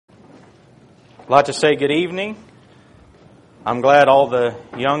I'd like to say good evening. I'm glad all the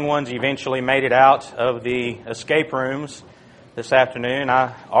young ones eventually made it out of the escape rooms this afternoon.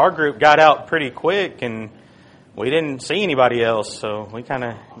 Our group got out pretty quick and we didn't see anybody else, so we kind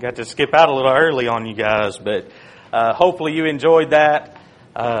of got to skip out a little early on you guys. But hopefully you enjoyed that.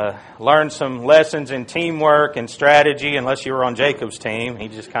 Learned some lessons in teamwork and strategy, unless you were on Jacob's team. He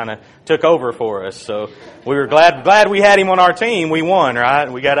just kind of took over for us. So we were glad we had him on our team. We won,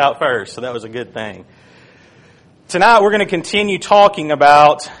 right? We got out first, so that was a good thing. Tonight we're going to continue talking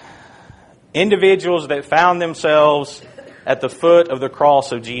about individuals that found themselves at the foot of the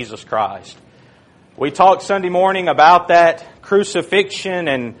cross of Jesus Christ. We talked Sunday morning about that crucifixion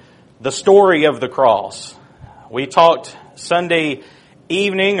and the story of the cross. We talked Sunday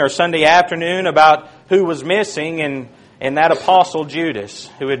evening or Sunday afternoon about who was missing and that apostle Judas,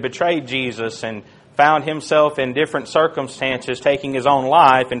 who had betrayed Jesus and found himself in different circumstances taking his own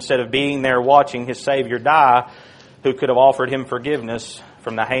life instead of being there watching his Savior die, who could have offered him forgiveness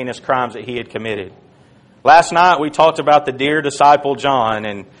from the heinous crimes that he had committed. Last night we talked about the dear disciple John,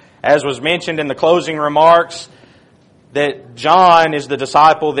 and as was mentioned in the closing remarks, that John is the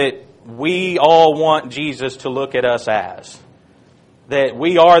disciple that we all want Jesus to look at us as. That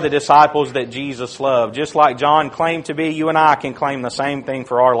we are the disciples that Jesus loved. Just like John claimed to be, you and I can claim the same thing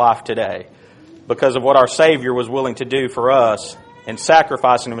for our life today because of what our Savior was willing to do for us and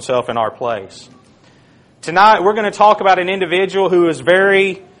sacrificing Himself in our place. Tonight we're going to talk about an individual who is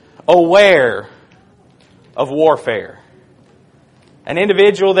very aware of warfare. An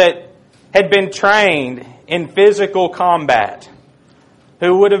individual that had been trained in physical combat,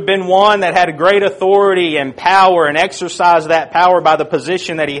 who would have been one that had a great authority and power and exercised that power by the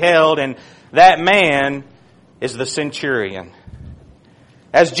position that he held, and that man is the Centurion.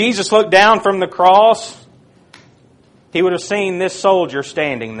 As Jesus looked down from the cross, he would have seen this soldier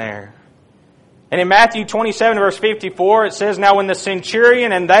standing there. And in Matthew 27 verse 54 it says, "Now when the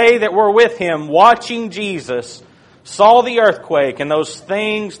Centurion and they that were with him watching Jesus saw the earthquake and those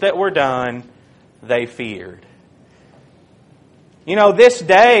things that were done, they feared." You know, this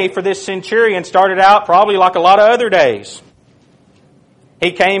day for this centurion started out probably like a lot of other days.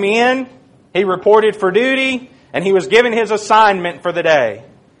 He came in, he reported for duty, and he was given his assignment for the day.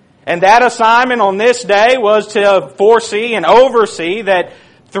 And that assignment on this day was to foresee and oversee that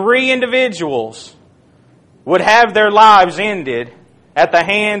 3 individuals would have their lives ended at the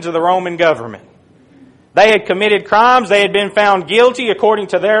hands of the Roman government. They had committed crimes, they had been found guilty according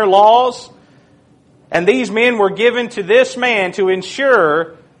to their laws. And these men were given to this man to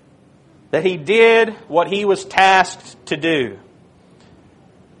ensure that he did what he was tasked to do.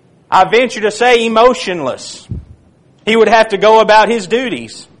 I venture to say emotionless. He would have to go about his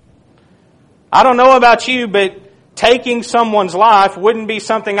duties. I don't know about you, but taking someone's life wouldn't be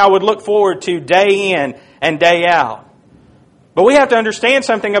something I would look forward to day in and day out. But we have to understand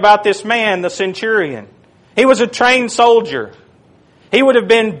something about this man, the centurion. He was a trained soldier. He would have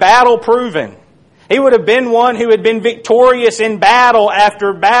been battle proven. He would have been one who had been victorious in battle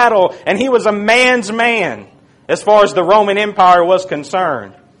after battle, and he was a man's man as far as the Roman Empire was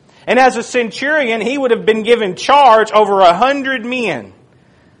concerned. And as a centurion, he would have been given charge over 100 men.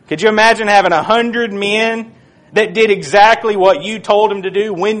 Could you imagine having 100 men that did exactly what you told them to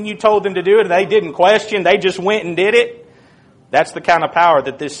do, when you told them to do it, and they didn't question, they just went and did it? That's the kind of power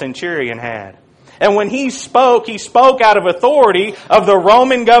that this centurion had. And when he spoke out of authority of the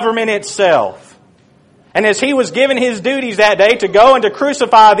Roman government itself. And as he was given his duties that day to go and to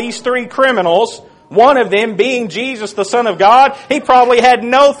crucify these 3 criminals, one of them being Jesus, the Son of God, he probably had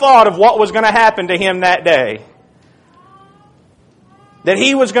no thought of what was going to happen to him that day. That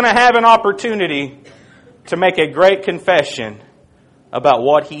he was going to have an opportunity to make a great confession about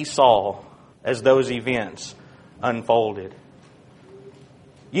what he saw as those events unfolded.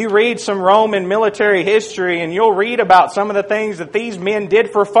 You read some Roman military history and you'll read about some of the things that these men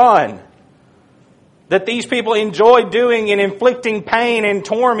did for fun. That these people enjoyed doing in inflicting pain and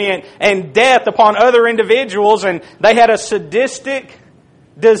torment and death upon other individuals, and they had a sadistic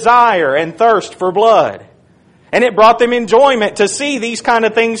desire and thirst for blood. And it brought them enjoyment to see these kind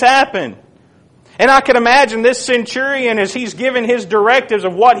of things happen. And I can imagine this centurion, as he's given his directives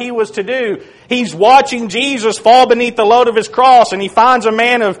of what he was to do, he's watching Jesus fall beneath the load of his cross, and he finds a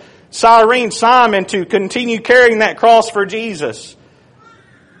man of Cyrene, Simon, to continue carrying that cross for Jesus.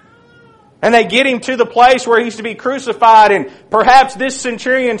 And they get him to the place where he's to be crucified, and perhaps this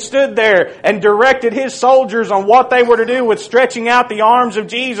centurion stood there and directed his soldiers on what they were to do with stretching out the arms of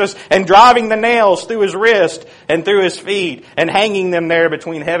Jesus and driving the nails through his wrist and through his feet and hanging them there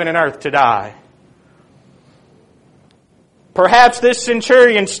between heaven and earth to die. Perhaps this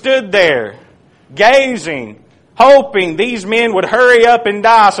centurion stood there gazing, hoping these men would hurry up and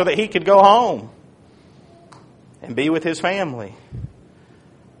die so that he could go home and be with his family.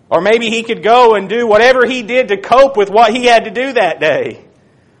 Or maybe he could go and do whatever he did to cope with what he had to do that day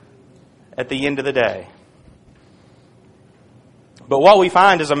at the end of the day. But what we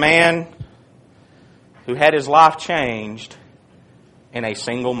find is a man who had his life changed in a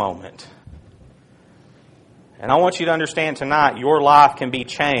single moment. And I want you to understand tonight, your life can be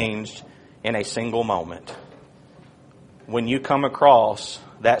changed in a single moment when you come across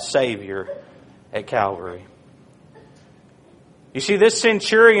that Savior at Calvary. You see, this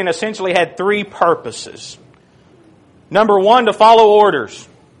centurion essentially had three purposes. Number one, to follow orders.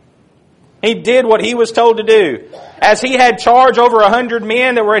 He did what he was told to do. As he had charge over 100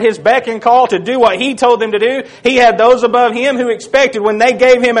 men that were at his beck and call to do what he told them to do, he had those above him who expected when they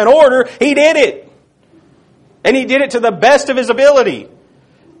gave him an order, he did it. And he did it to the best of his ability.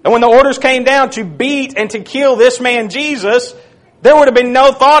 And when the orders came down to beat and to kill this man Jesus, there would have been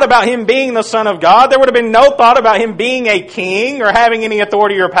no thought about him being the Son of God. There would have been no thought about him being a king or having any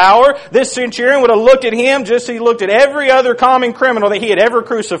authority or power. This centurion would have looked at him just as he looked at every other common criminal that he had ever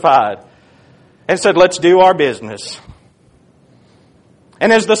crucified and said, let's do our business.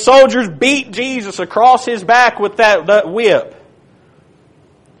 And as the soldiers beat Jesus across his back with that whip,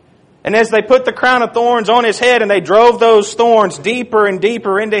 and as they put the crown of thorns on his head and they drove those thorns deeper and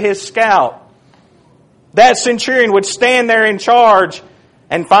deeper into his scalp, that centurion would stand there in charge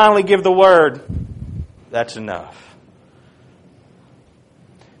and finally give the word, that's enough.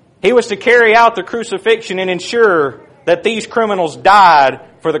 He was to carry out the crucifixion and ensure that these criminals died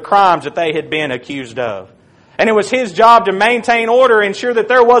for the crimes that they had been accused of. And it was his job to maintain order, ensure that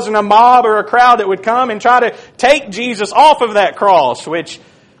there wasn't a mob or a crowd that would come and try to take Jesus off of that cross, which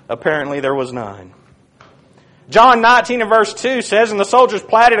apparently there was none. John 19 and verse 2 says, and the soldiers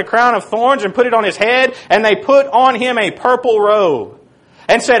platted a crown of thorns and put it on his head, and they put on him a purple robe,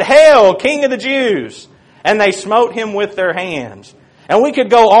 and said, Hail, King of the Jews! And they smote him with their hands. And we could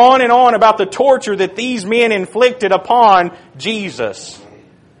go on and on about the torture that these men inflicted upon Jesus.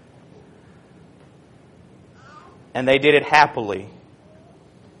 And they did it happily.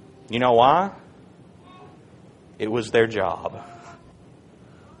 You know why? It was their job.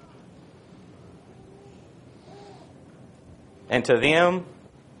 And to them,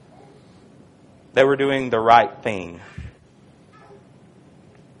 they were doing the right thing.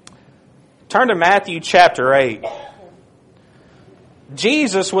 Turn to Matthew chapter 8.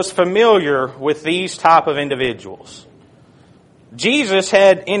 Jesus was familiar with these type of individuals. Jesus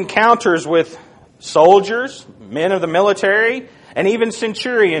had encounters with soldiers, men of the military, and even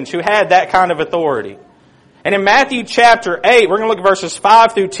centurions who had that kind of authority. And in Matthew chapter 8, we're going to look at verses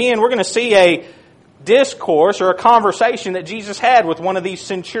 5 through 10, we're going to see a discourse or a conversation that Jesus had with one of these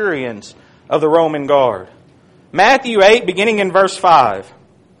centurions of the Roman guard. Matthew 8, beginning in verse 5,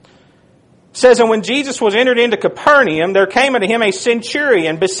 says, And when Jesus was entered into Capernaum, there came unto him a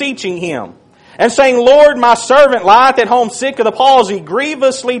centurion beseeching him, and saying, Lord, my servant lieth at home sick of the palsy,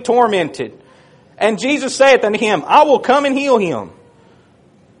 grievously tormented. And Jesus saith unto him, I will come and heal him.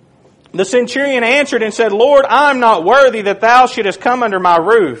 The centurion answered and said, Lord, I am not worthy that thou shouldest come under my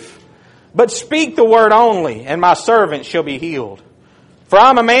roof. But speak the word only, and my servant shall be healed. For I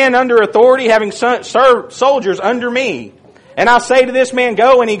am a man under authority, having soldiers under me. And I say to this man,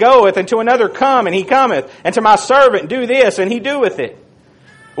 Go, and he goeth, and to another, Come, and he cometh, and to my servant, Do this, and he doeth it.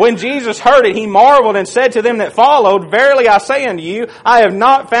 When Jesus heard it, he marveled and said to them that followed, Verily I say unto you, I have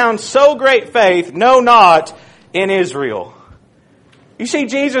not found so great faith, no, not in Israel. You see,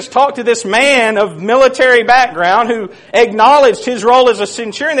 Jesus talked to this man of military background who acknowledged his role as a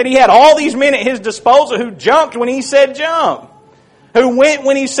centurion, that he had all these men at his disposal who jumped when he said jump, who went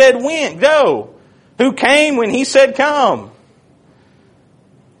when he said go, who came when he said come.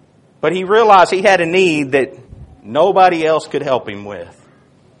 But he realized he had a need that nobody else could help him with.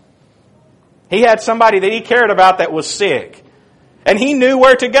 He had somebody that he cared about that was sick. And he knew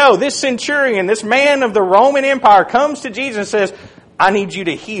where to go. This centurion, this man of the Roman Empire, comes to Jesus and says, I need you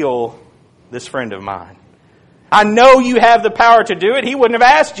to heal this friend of mine. I know you have the power to do it. He wouldn't have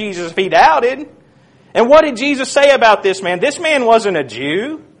asked Jesus if he doubted. And what did Jesus say about this man? This man wasn't a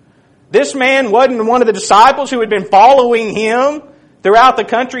Jew. This man wasn't one of the disciples who had been following him throughout the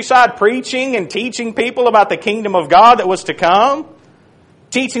countryside, preaching and teaching people about the kingdom of God that was to come,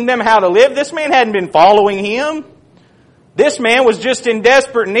 teaching them how to live. This man hadn't been following him. This man was just in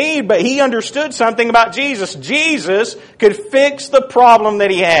desperate need, but he understood something about Jesus. Jesus could fix the problem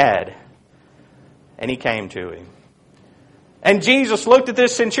that he had. And he came to him. And Jesus looked at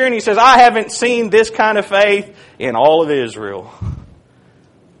this centurion and he says, I haven't seen this kind of faith in all of Israel.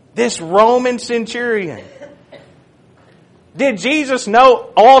 This Roman centurion. Did Jesus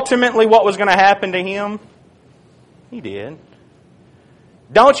know ultimately what was going to happen to him? He did.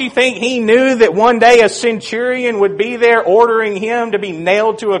 Don't you think he knew that one day a centurion would be there ordering him to be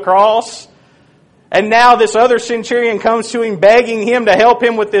nailed to a cross? And now this other centurion comes to him begging him to help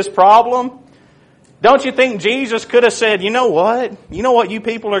him with this problem? Don't you think Jesus could have said, you know what? You know what you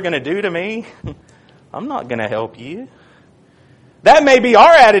people are going to do to me? I'm not going to help you. That may be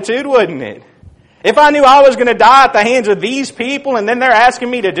our attitude, wouldn't it? If I knew I was going to die at the hands of these people and then they're asking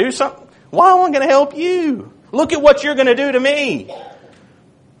me to do something, why am I going to help you? Look at what you're going to do to me.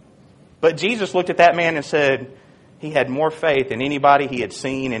 But Jesus looked at that man and said he had more faith than anybody he had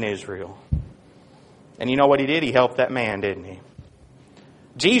seen in Israel. And you know what he did? He helped that man, didn't he?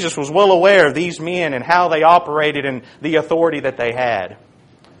 Jesus was well aware of these men and how they operated and the authority that they had.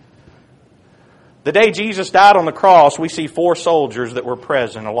 The day Jesus died on the cross, we see 4 soldiers that were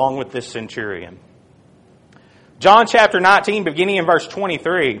present along with this centurion. John chapter 19, beginning in verse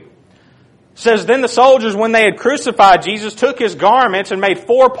 23, says, Then the soldiers, when they had crucified Jesus, took his garments and made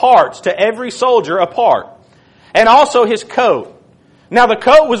 4 parts, to every soldier a part, and also his coat. Now the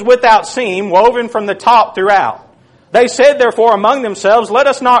coat was without seam, woven from the top throughout. They said therefore among themselves, Let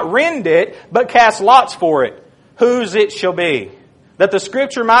us not rend it, but cast lots for it, whose it shall be. That the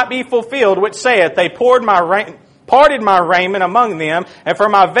scripture might be fulfilled, which saith, They parted my raiment among them, and for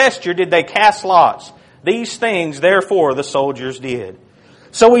my vesture did they cast lots. These things therefore the soldiers did.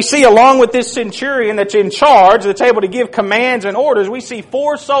 So we see, along with this centurion that's in charge, that's able to give commands and orders, we see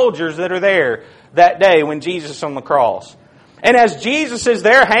 4 soldiers that are there that day when Jesus is on the cross. And as Jesus is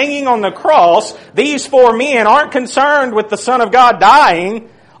there hanging on the cross, these 4 men aren't concerned with the Son of God dying.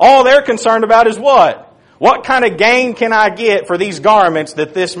 All they're concerned about is what? What kind of gain can I get for these garments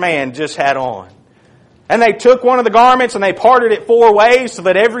that this man just had on? And they took one of the garments and they parted it 4 ways so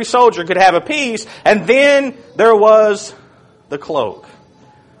that every soldier could have a piece. And then there was the cloak.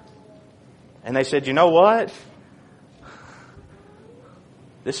 And they said, you know what?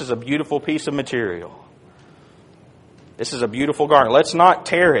 This is a beautiful piece of material. This is a beautiful garment. Let's not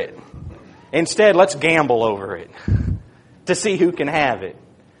tear it. Instead, let's gamble over it to see who can have it.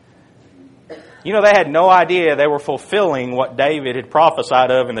 You know, they had no idea they were fulfilling what David had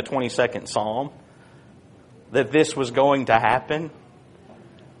prophesied of in the 22nd Psalm, that this was going to happen.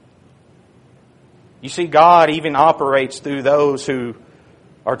 You see, God even operates through those who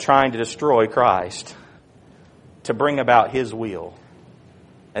are trying to destroy Christ to bring about His will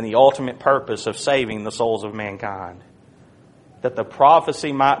and the ultimate purpose of saving the souls of mankind, that the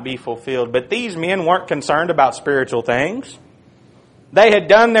prophecy might be fulfilled. But these men weren't concerned about spiritual things. They had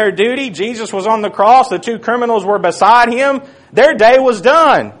done their duty. Jesus was on the cross. The 2 criminals were beside Him. Their day was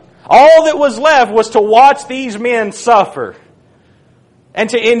done. All that was left was to watch these men suffer and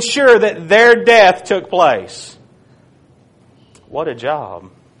to ensure that their death took place. What a job.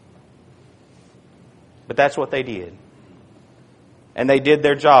 But that's what they did. And they did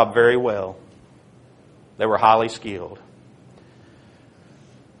their job very well. They were highly skilled.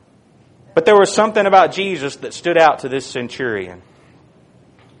 But there was something about Jesus that stood out to this centurion.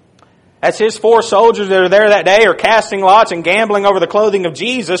 As his 4 soldiers that are there that day are casting lots and gambling over the clothing of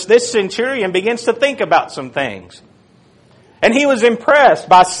Jesus, this centurion begins to think about some things. And he was impressed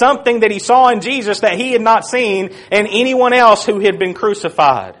by something that he saw in Jesus that he had not seen in anyone else who had been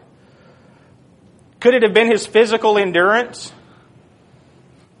crucified. Could it have been his physical endurance?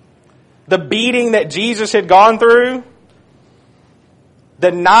 The beating that Jesus had gone through? The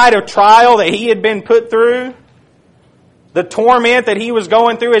night of trial that he had been put through? The torment that he was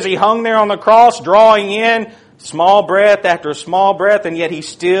going through as he hung there on the cross, drawing in small breath after small breath, and yet he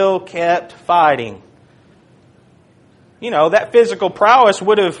still kept fighting. You know, that physical prowess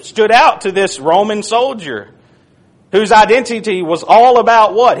would have stood out to this Roman soldier, whose identity was all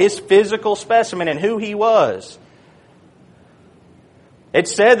about what? His physical specimen and who he was. It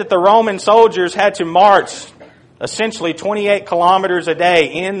said that the Roman soldiers had to march essentially 28 kilometers a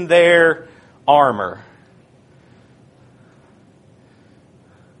day in their armor.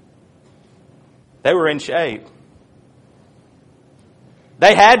 They were in shape.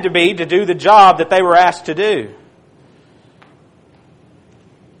 They had to be to do the job that they were asked to do.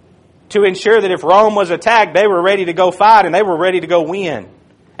 To ensure that if Rome was attacked, they were ready to go fight and they were ready to go win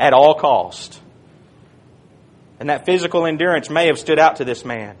at all cost. And that physical endurance may have stood out to this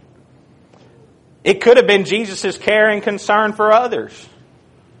man. It could have been Jesus' care and concern for others.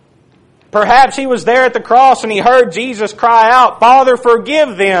 Perhaps he was there at the cross and he heard Jesus cry out, Father,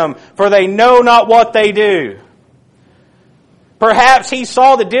 forgive them, for they know not what they do. Perhaps he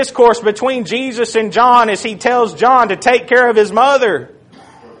saw the discourse between Jesus and John as he tells John to take care of his mother.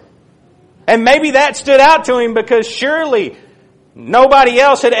 And maybe that stood out to him because surely nobody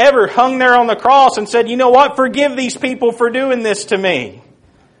else had ever hung there on the cross and said, you know what, forgive these people for doing this to me.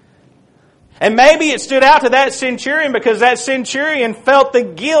 And maybe it stood out to that centurion because that centurion felt the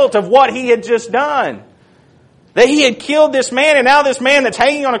guilt of what he had just done. That he had killed this man, and now this man that's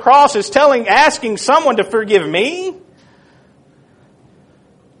hanging on a cross is asking someone to forgive me.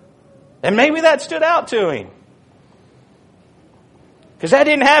 And maybe that stood out to him. Because that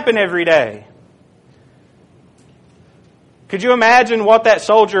didn't happen every day. Could you imagine what that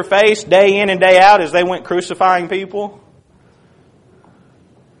soldier faced day in and day out as they went crucifying people?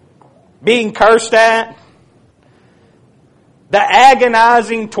 Being cursed at. The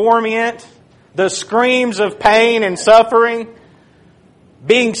agonizing torment. The screams of pain and suffering.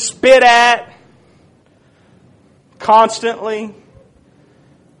 Being spit at. Constantly.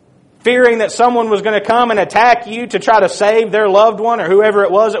 Fearing that someone was going to come and attack you to try to save their loved one or whoever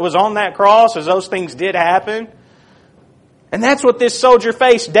it was that was on that cross, as those things did happen. And that's what this soldier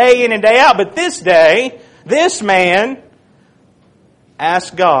faced day in and day out. But this day, this man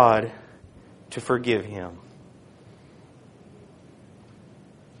asked God to forgive him.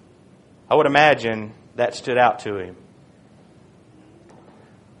 I would imagine that stood out to him.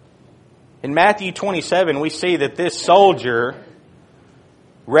 In Matthew 27, we see that this soldier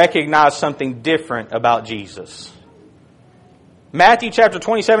recognized something different about Jesus. Matthew chapter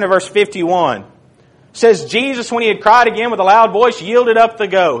 27 and verse 51 says, Jesus, when he had cried again with a loud voice, yielded up the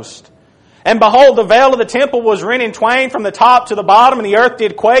ghost. And behold, the veil of the temple was rent in twain from the top to the bottom, and the earth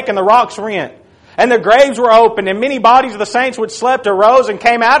did quake, and the rocks rent. And the graves were opened, and many bodies of the saints which slept arose and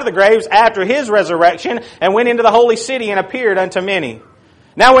came out of the graves after his resurrection, and went into the holy city and appeared unto many.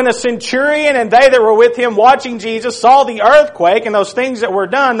 Now when the centurion and they that were with him watching Jesus saw the earthquake and those things that were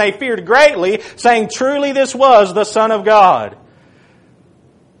done, they feared greatly, saying, truly this was the Son of God.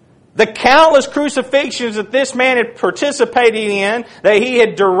 The countless crucifixions that this man had participated in, that he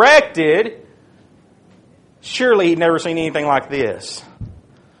had directed, surely he'd never seen anything like this.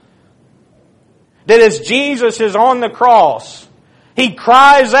 That as Jesus is on the cross, he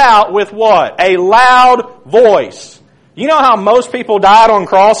cries out with what? A loud voice. You know how most people died on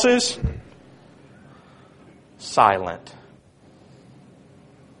crosses? Silent.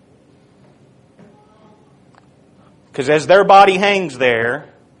 Because as their body hangs there,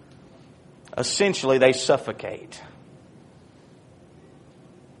 essentially they suffocate.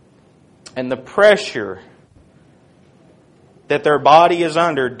 And the pressure that their body is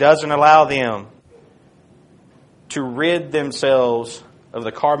under doesn't allow them to rid themselves of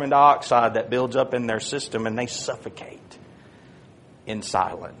the carbon dioxide that builds up in their system, and they suffocate in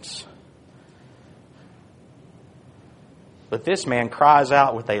silence. But this man cries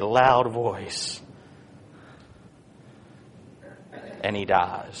out with a loud voice, and he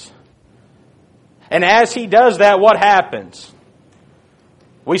dies. And as he does that, what happens?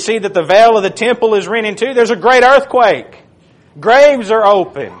 We see that the veil of the temple is rent in two. There's a great earthquake. Graves are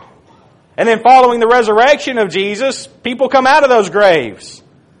opened. And then following the resurrection of Jesus, people come out of those graves.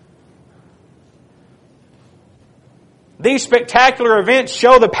 These spectacular events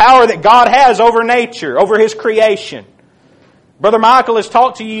show the power that God has over nature, over His creation. Brother Michael has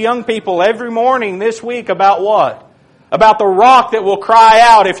talked to you young people every morning this week about what? About the rock that will cry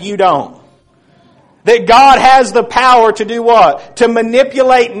out if you don't. That God has the power to do what? To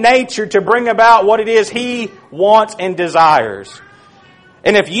manipulate nature to bring about what it is He wants and desires.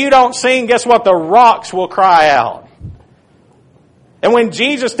 And if you don't sing, guess what? The rocks will cry out. And when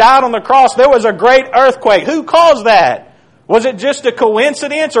Jesus died on the cross, there was a great earthquake. Who caused that? Was it just a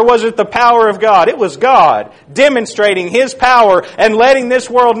coincidence, or was it the power of God? It was God demonstrating His power and letting this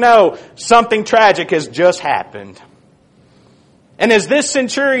world know something tragic has just happened. And as this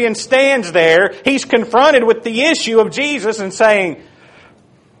centurion stands there, he's confronted with the issue of Jesus and saying,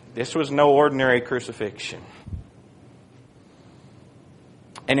 this was no ordinary crucifixion.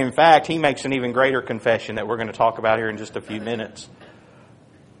 And in fact, he makes an even greater confession that we're going to talk about here in just a few minutes.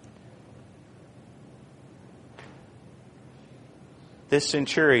 This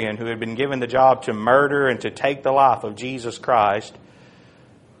centurion who had been given the job to murder and to take the life of Jesus Christ,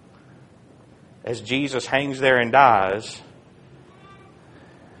 as Jesus hangs there and dies,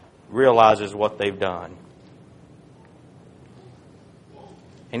 realizes what they've done.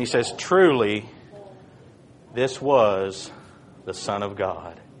 And he says, truly, this was the Son of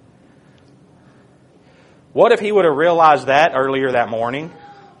God. What if he would have realized that earlier that morning?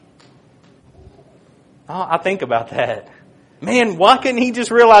 Oh, I think about that. Man, why couldn't he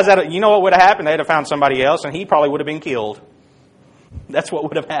just realize that? You know what would have happened? They'd have found somebody else and he probably would have been killed. That's what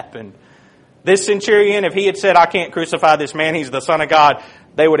would have happened. This centurion, if he had said, I can't crucify this man, he's the Son of God,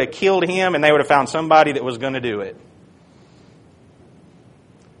 they would have killed him and they would have found somebody that was going to do it.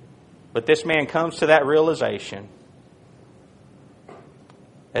 But this man comes to that realization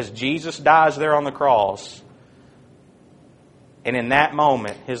as Jesus dies there on the cross, and in that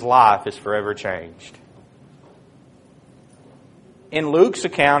moment, his life is forever changed. In Luke's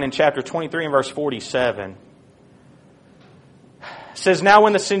account, in chapter 23 and verse 47, it says, "Now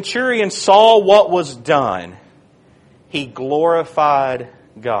when the centurion saw what was done, he glorified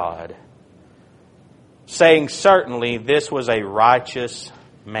God, saying, 'Certainly this was a righteous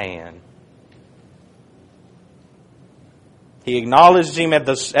man.'" He acknowledged him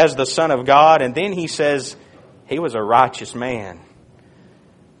as the Son of God, and then he says he was a righteous man.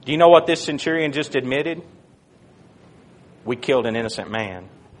 Do you know what this centurion just admitted? We killed an innocent man.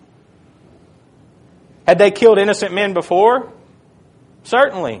 Had they killed innocent men before?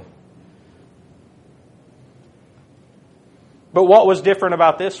 Certainly. But what was different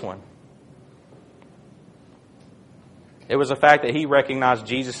about this one? It was the fact that he recognized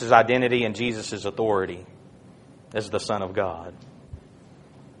Jesus' identity and Jesus' authority as the Son of God.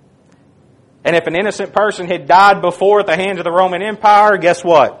 And if an innocent person had died before at the hands of the Roman Empire, guess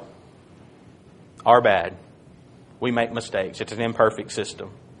what? Our bad. We make mistakes. It's an imperfect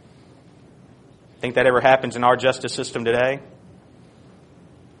system. Think that ever happens in our justice system today?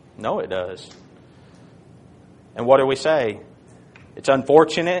 No, it does. And what do we say? It's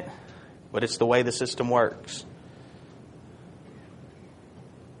unfortunate, but it's the way the system works.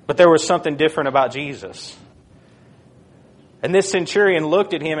 But there was something different about Jesus. And this centurion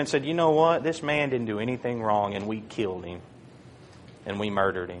looked at him and said, "You know what? This man didn't do anything wrong, and we killed him. And we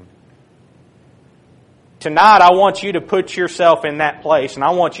murdered him." Tonight, I want you to put yourself in that place, and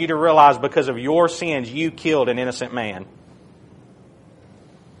I want you to realize because of your sins, you killed an innocent man.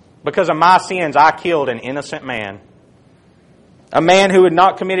 Because of my sins, I killed an innocent man. A man who had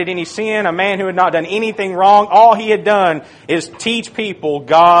not committed any sin, a man who had not done anything wrong. All he had done is teach people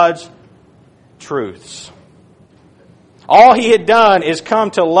God's truths. All he had done is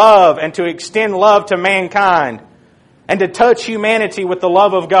come to love and to extend love to mankind and to touch humanity with the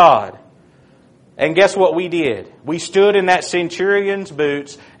love of God. And guess what we did? We stood in that centurion's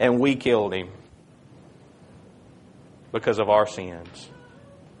boots and we killed him because of our sins.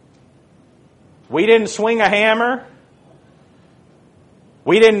 We didn't swing a hammer.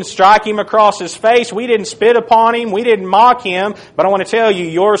 We didn't strike him across his face. We didn't spit upon him. We didn't mock him. But I want to tell you,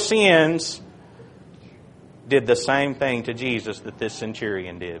 your sins did the same thing to Jesus that this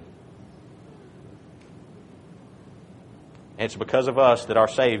centurion did. It's because of us that our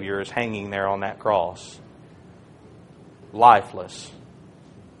Savior is hanging there on that cross, lifeless.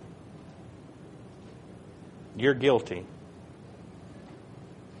 You're guilty,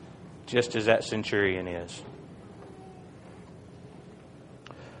 just as that centurion is.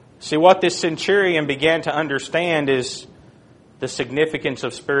 See, what this centurion began to understand is the significance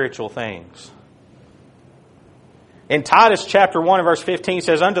of spiritual things. In Titus chapter 1 and verse 15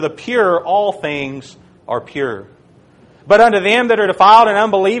 says, "Unto the pure all things are pure. But unto them that are defiled and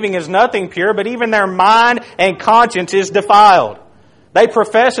unbelieving is nothing pure, but even their mind and conscience is defiled. They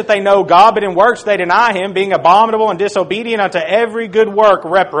profess that they know God, but in works they deny Him, being abominable and disobedient unto every good work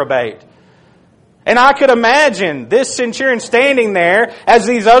reprobate." And I could imagine this centurion standing there as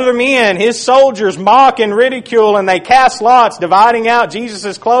these other men, his soldiers, mock and ridicule, and they cast lots, dividing out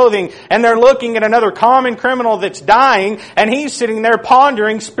Jesus' clothing, and they're looking at another common criminal that's dying, and he's sitting there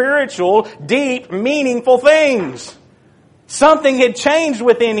pondering spiritual, deep, meaningful things. Something had changed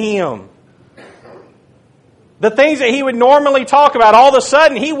within him. The things that he would normally talk about, all of a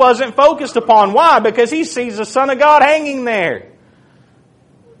sudden he wasn't focused upon. Why? Because he sees the Son of God hanging there.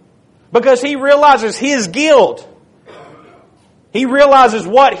 Because he realizes his guilt. He realizes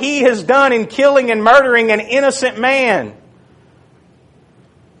what he has done in killing and murdering an innocent man.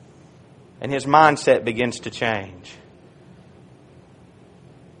 And his mindset begins to change.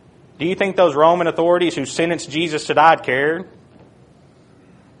 Do you think those Roman authorities who sentenced Jesus to die cared?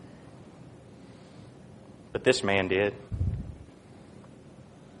 But this man did.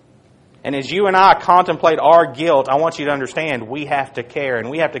 And as you and I contemplate our guilt, I want you to understand we have to care, and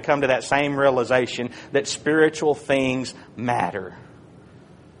we have to come to that same realization that spiritual things matter.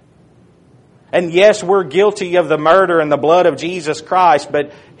 And yes, we're guilty of the murder and the blood of Jesus Christ,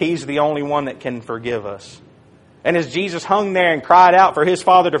 but He's the only one that can forgive us. And as Jesus hung there and cried out for His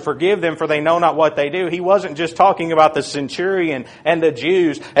Father to forgive them, for they know not what they do, He wasn't just talking about the centurion and the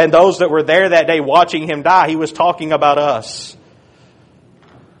Jews and those that were there that day watching Him die. He was talking about us.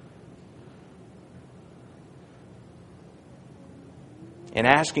 and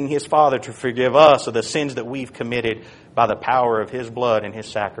asking His Father to forgive us of the sins that we've committed by the power of His blood and His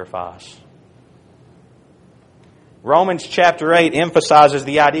sacrifice. Romans chapter 8 emphasizes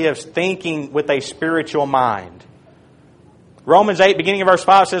the idea of thinking with a spiritual mind. Romans 8, beginning of verse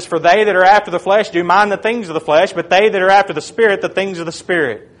 5 says, "For they that are after the flesh do mind the things of the flesh, but they that are after the Spirit, the things of the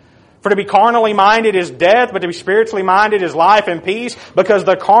Spirit. For to be carnally minded is death, but to be spiritually minded is life and peace, because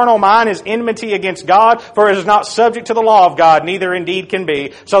the carnal mind is enmity against God, for it is not subject to the law of God, neither indeed can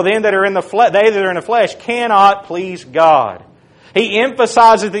be. So then they that are in the flesh cannot please God." He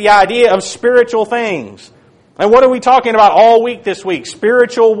emphasizes the idea of spiritual things. And what are we talking about all week this week?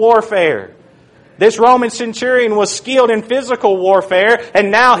 Spiritual warfare. This Roman centurion was skilled in physical warfare, and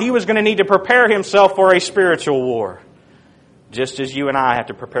now he was going to need to prepare himself for a spiritual war. Just as you and I have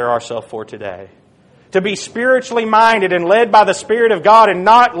to prepare ourselves for today. To be spiritually minded and led by the Spirit of God, and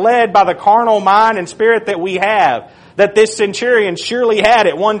not led by the carnal mind and spirit that we have, that this centurion surely had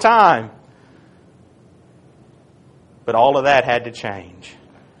at one time. But all of that had to change.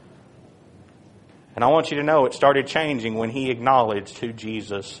 And I want you to know it started changing when he acknowledged who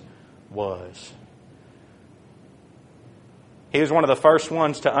Jesus was. He was one of the first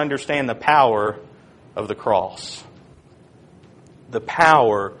ones to understand the power of the cross. The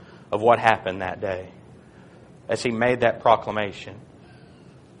power of what happened that day as he made that proclamation.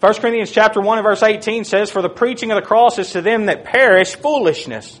 1 Corinthians chapter 1 and verse 18 says, "For the preaching of the cross is to them that perish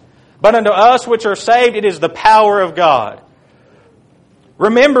foolishness, but unto us which are saved it is the power of God."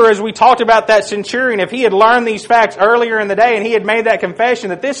 Remember, as we talked about that centurion, if he had learned these facts earlier in the day and he had made that confession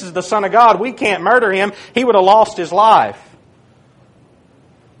that this is the Son of God, we can't murder him, he would have lost his life.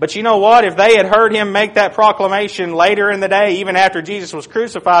 But you know what? If they had heard him make that proclamation later in the day, even after Jesus was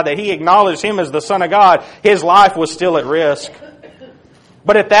crucified, that he acknowledged him as the Son of God, his life was still at risk.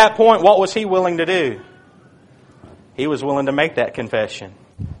 But at that point, what was he willing to do? He was willing to make that confession.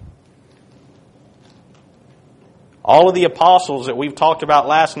 All of the apostles that we've talked about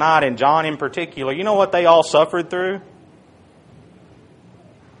last night, and John in particular, you know what they all suffered through?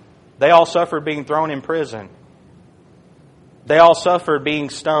 They all suffered being thrown in prison. They all suffered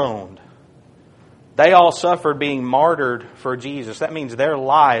being stoned. They all suffered being martyred for Jesus. That means their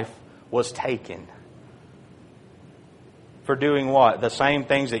life was taken. For doing what? The same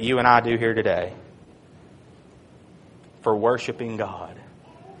things that you and I do here today. For worshiping God.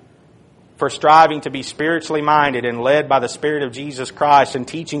 For striving to be spiritually minded and led by the Spirit of Jesus Christ and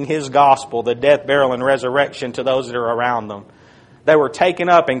teaching His gospel, the death, burial, and resurrection to those that are around them. They were taken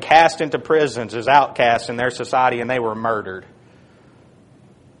up and cast into prisons as outcasts in their society, and they were murdered.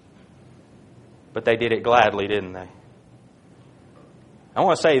 But they did it gladly, didn't they? I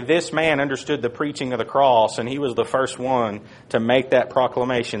want to say this man understood the preaching of the cross, and he was the first one to make that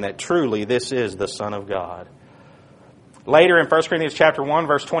proclamation that truly this is the Son of God. Later in 1 Corinthians chapter 1,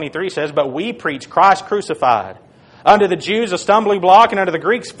 verse 23 says, "But we preach Christ crucified, unto the Jews a stumbling block, and unto the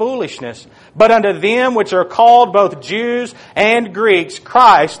Greeks foolishness. But unto them which are called both Jews and Greeks,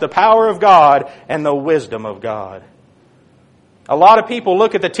 Christ, the power of God and the wisdom of God." A lot of people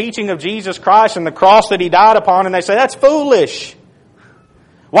look at the teaching of Jesus Christ and the cross that He died upon, and they say, that's foolish.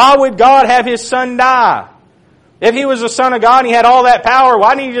 Why would God have His Son die? If He was the Son of God and He had all that power,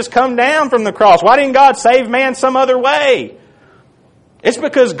 why didn't He just come down from the cross? Why didn't God save man some other way? It's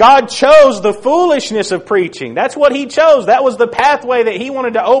because God chose the foolishness of preaching. That's what He chose. That was the pathway that He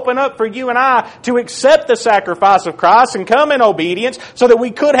wanted to open up for you and I to accept the sacrifice of Christ and come in obedience so that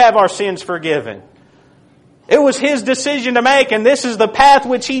we could have our sins forgiven. It was His decision to make, and this is the path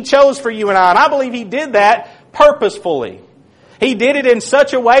which He chose for you and I. And I believe He did that purposefully. He did it in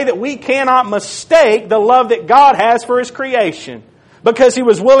such a way that we cannot mistake the love that God has for His creation, because He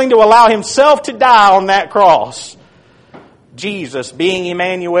was willing to allow Himself to die on that cross. Jesus being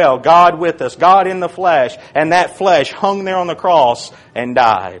Emmanuel, God with us, God in the flesh, and that flesh hung there on the cross and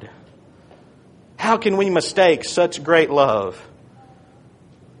died. How can we mistake such great love?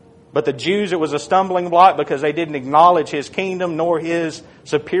 But the Jews, it was a stumbling block because they didn't acknowledge His kingdom, nor His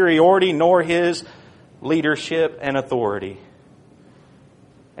superiority, nor His leadership and authority.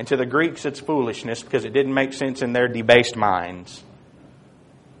 And to the Greeks, it's foolishness because it didn't make sense in their debased minds.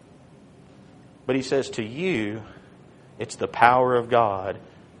 But He says to you, it's the power of God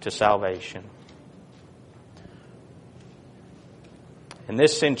to salvation. And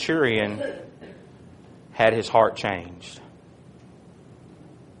this centurion had his heart changed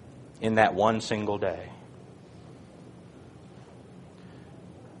in that one single day.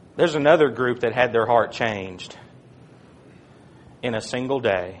 There's another group that had their heart changed in a single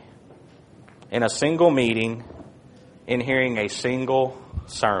day, in a single meeting, in hearing a single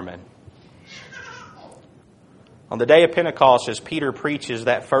sermon. On the day of Pentecost, as Peter preaches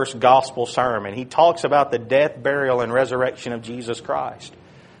that first gospel sermon, he talks about the death, burial, and resurrection of Jesus Christ.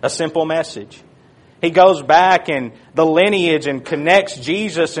 A simple message. He goes back in the lineage and connects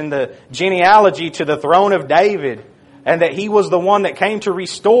Jesus in the genealogy to the throne of David, and that He was the one that came to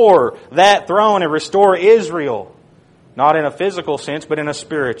restore that throne and restore Israel. Not in a physical sense, but in a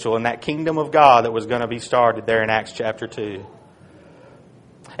spiritual, in that kingdom of God that was going to be started there in Acts chapter 2.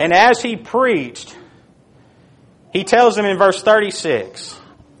 And as He preached, He tells them in verse 36,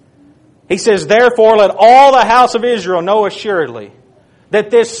 He says, "Therefore let all the house of Israel know assuredly that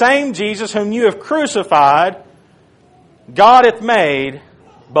this same Jesus whom you have crucified, God hath made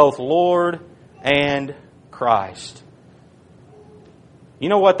both Lord and Christ." You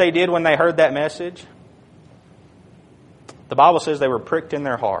know what they did when they heard that message? The Bible says they were pricked in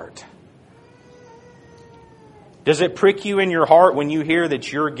their heart. Does it prick you in your heart when you hear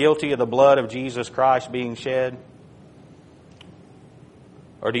that you're guilty of the blood of Jesus Christ being shed?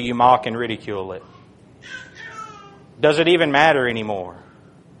 Or do you mock and ridicule it? Does it even matter anymore?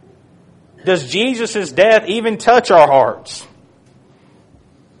 Does Jesus' death even touch our hearts?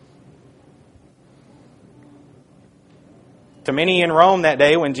 To many in Rome that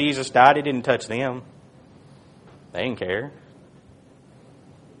day when Jesus died, it didn't touch them. They didn't care.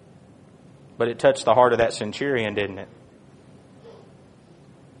 But it touched the heart of that centurion, didn't it?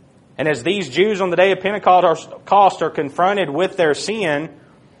 And as these Jews on the day of Pentecost are confronted with their sin,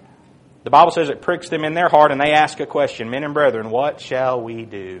 the Bible says it pricks them in their heart and they ask a question, "Men and brethren, what shall we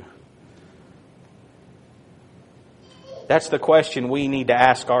do?" That's the question we need to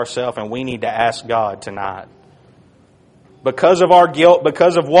ask ourselves and we need to ask God tonight. Because of our guilt,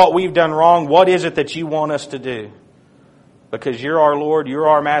 because of what we've done wrong, what is it that you want us to do? Because you're our Lord, you're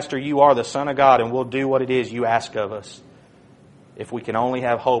our Master, you are the Son of God, and we'll do what it is you ask of us. If we can only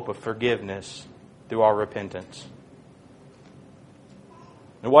have hope of forgiveness through our repentance.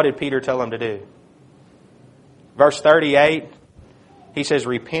 And what did Peter tell them to do? Verse 38, he says,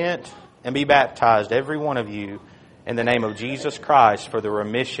 "Repent and be baptized, every one of you, in the name of Jesus Christ for the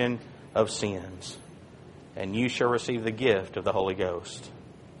remission of sins. And you shall receive the gift of the Holy Ghost."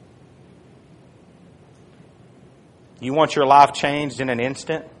 You want your life changed in an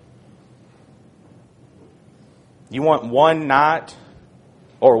instant? You want one night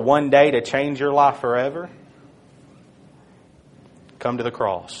or one day to change your life forever? Come to the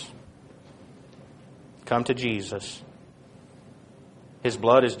cross. Come to Jesus. His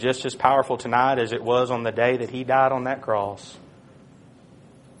blood is just as powerful tonight as it was on the day that He died on that cross.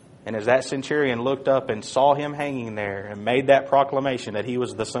 And as that centurion looked up and saw Him hanging there and made that proclamation that He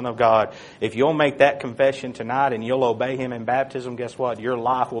was the Son of God, if you'll make that confession tonight and you'll obey Him in baptism, guess what? Your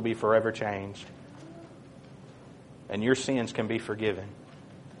life will be forever changed. And your sins can be forgiven.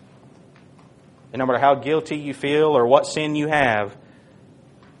 And no matter how guilty you feel or what sin you have,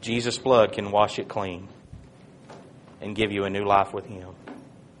 Jesus' blood can wash it clean and give you a new life with Him.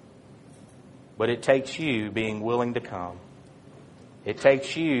 But it takes you being willing to come. It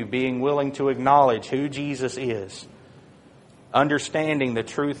takes you being willing to acknowledge who Jesus is, understanding the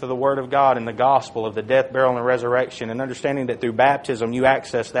truth of the Word of God and the gospel of the death, burial, and resurrection, and understanding that through baptism you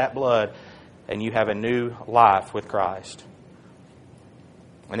access that blood and you have a new life with Christ.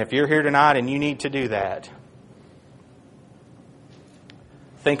 And if you're here tonight and you need to do that,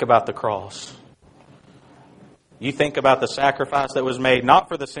 think about the cross. You think about the sacrifice that was made, not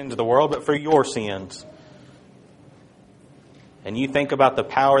for the sins of the world, but for your sins. And you think about the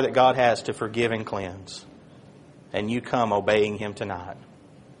power that God has to forgive and cleanse. And you come obeying Him tonight.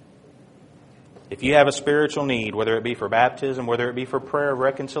 If you have a spiritual need, whether it be for baptism, whether it be for prayer of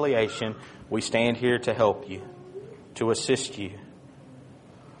reconciliation, we stand here to help you, to assist you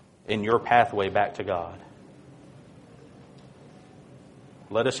in your pathway back to God.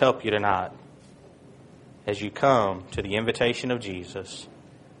 Let us help you tonight as you come to the invitation of Jesus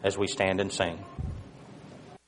as we stand and sing.